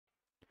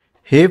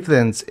Hey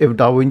friends, if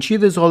Davinci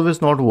Resolve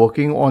is not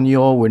working on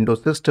your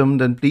Windows system,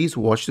 then please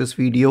watch this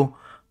video.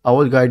 I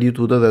will guide you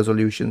through the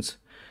resolutions.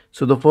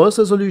 So the first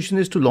resolution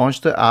is to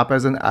launch the app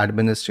as an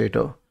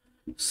administrator.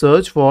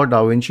 Search for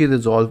Davinci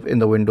Resolve in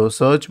the Windows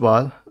search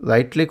bar,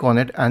 right click on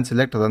it and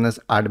select Run as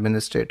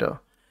Administrator.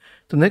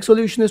 The next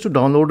solution is to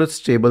download its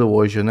stable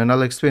version, and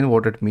I'll explain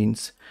what it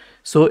means.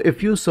 So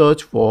if you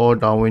search for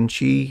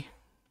Davinci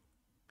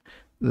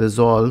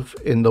Resolve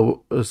in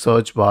the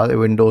search bar,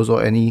 Windows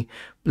or any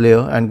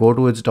player, and go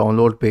to its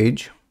download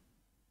page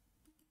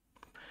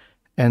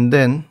and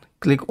then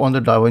click on the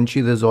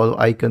Davinci Resolve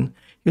icon,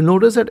 you'll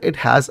notice that it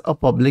has a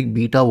public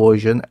beta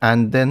version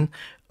and then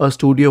a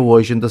studio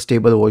version, the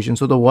stable version.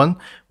 So the one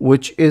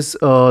which is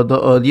the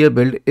earlier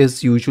build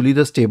is usually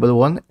the stable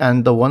one,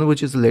 and the one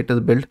which is the later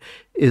build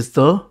is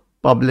the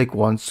public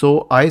one.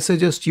 So I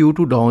suggest you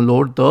to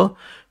download the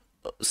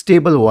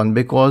stable one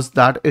because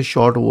that is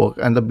short work,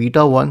 and the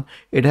beta one,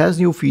 it has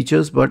new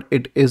features but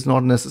it is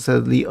not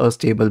necessarily a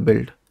stable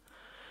build.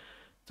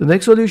 The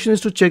next solution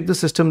is to check the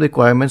system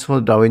requirements for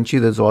Davinci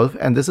Resolve,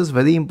 and this is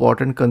very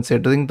important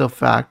considering the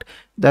fact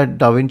that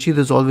Davinci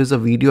Resolve is a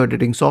video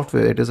editing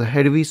software. It is a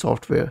heavy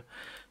software.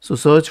 So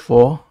search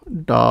for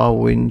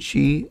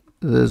Davinci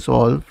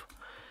Resolve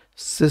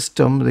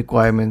system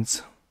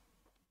requirements.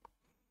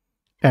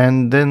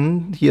 And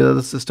then here are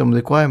the system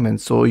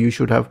requirements. So you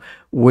should have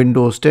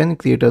Windows 10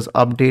 Creators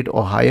Update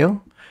or higher,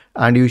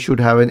 and you should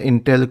have an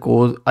Intel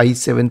Core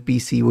i7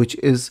 PC, which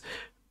is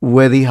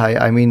very high.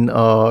 I mean,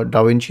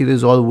 Davinci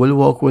Resolve will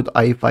work with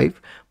i5,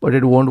 but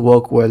it won't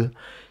work well.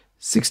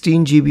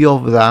 16 GB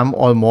of RAM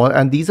or more,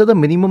 and these are the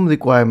minimum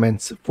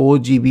requirements. 4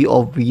 GB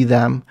of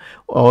VRAM,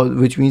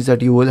 which means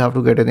that you will have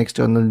to get an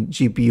external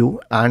GPU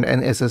and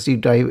an SSD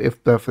drive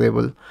if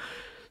preferable.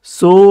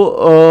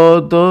 So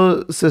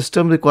the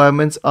system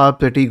requirements are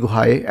pretty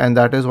high, and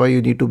that is why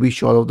you need to be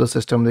sure of the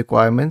system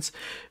requirements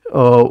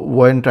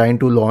when trying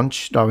to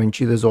launch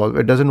Davinci Resolve.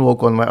 It doesn't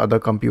work on my other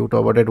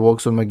computer, but it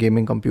works on my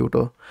gaming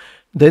computer.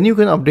 Then you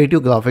can update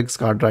your graphics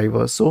card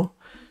driver. So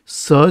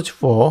search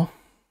for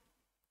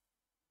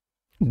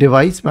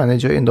Device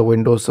Manager in the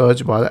Windows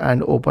search bar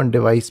and open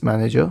Device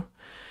Manager.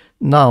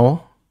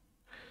 Now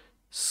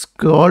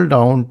scroll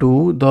down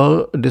to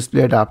the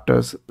display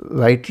adapters.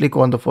 Right click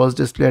on the first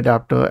display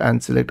adapter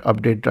and select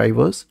update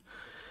drivers.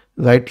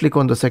 Right click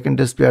on the second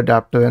display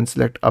adapter and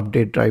select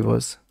update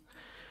drivers.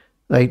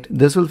 Right,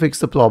 this will fix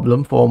the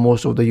problem for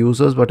most of the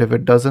users, but if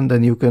it doesn't,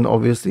 then you can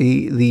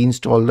obviously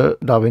reinstall the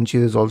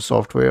Davinci Resolve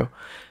software.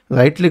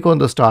 Right click on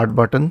the start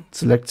button,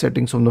 select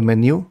settings from the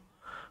menu,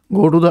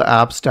 go to the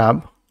apps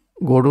tab,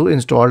 go to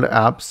installed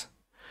apps.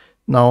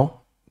 Now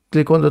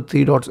click on the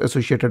three dots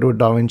associated with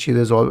Davinci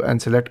Resolve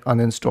and select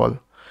uninstall.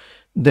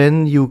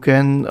 Then you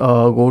can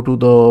go to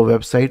the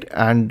website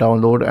and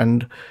download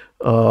and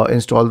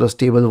install the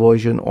stable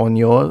version on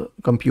your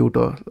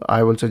computer.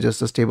 I will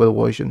suggest the stable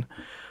version.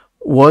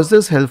 Was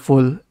this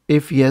helpful?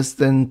 If yes,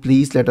 then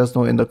please let us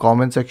know in the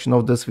comment section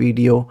of this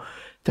video.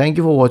 Thank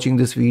you for watching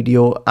this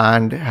video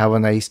and have a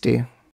nice day.